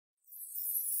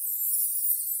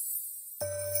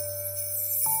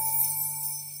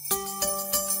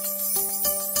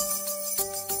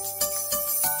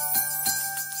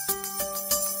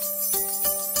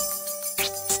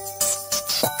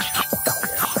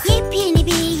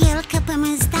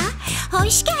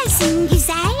Hoş gelsin,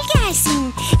 güzel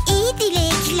gelsin. İyi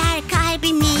dilekler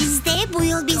kalbimizde. Bu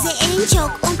yıl bize en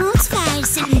çok umut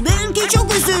versin. Belki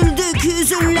çok üzüldük,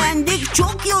 hüzünlendik,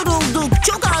 çok yorulduk,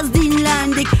 çok az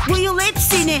dinlendik. Bu yıl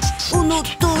hepsini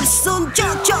unuttursun,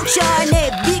 çok çok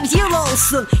şahane bir yıl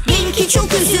olsun. Belki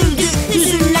çok üzüldük,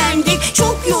 hüzünlendik,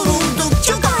 çok yorulduk,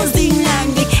 çok az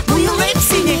dinlendik. Bu yıl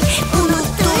hepsini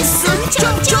unuttursun,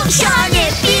 çok çok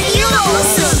şahane bir yıl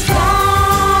olsun.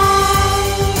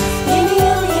 Yeni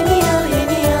yıl, yeni yıl,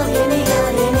 yeni yıl, yeni yıl,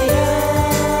 yeni yıl.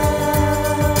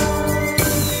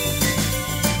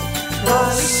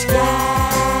 Hoş gel,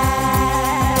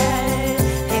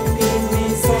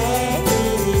 hepimize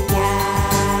iyi gel.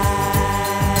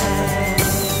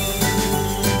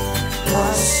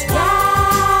 Hoş gel,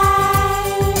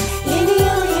 yeni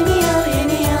yıl, yeni yıl,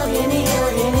 yeni yıl, yeni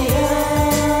yıl, yeni yıl.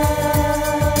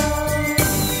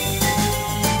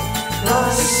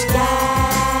 Hoş gel,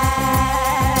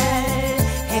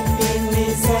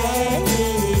 hepimize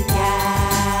iyi gel.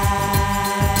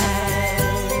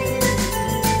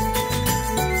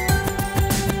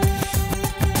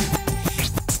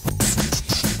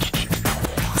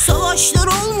 Savaşlar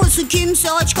olmasın,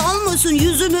 kimse aç kalmasın,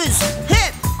 yüzümüz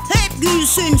hep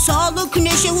gülsün. Sağlık,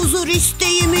 neşe, huzur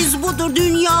isteğimiz budur.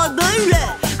 Dünya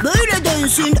böyle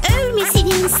dönsün. Ölmesin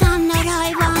insanlar,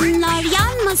 hayvanlar,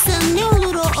 yanmasın ne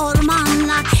olur o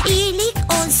ormanlar.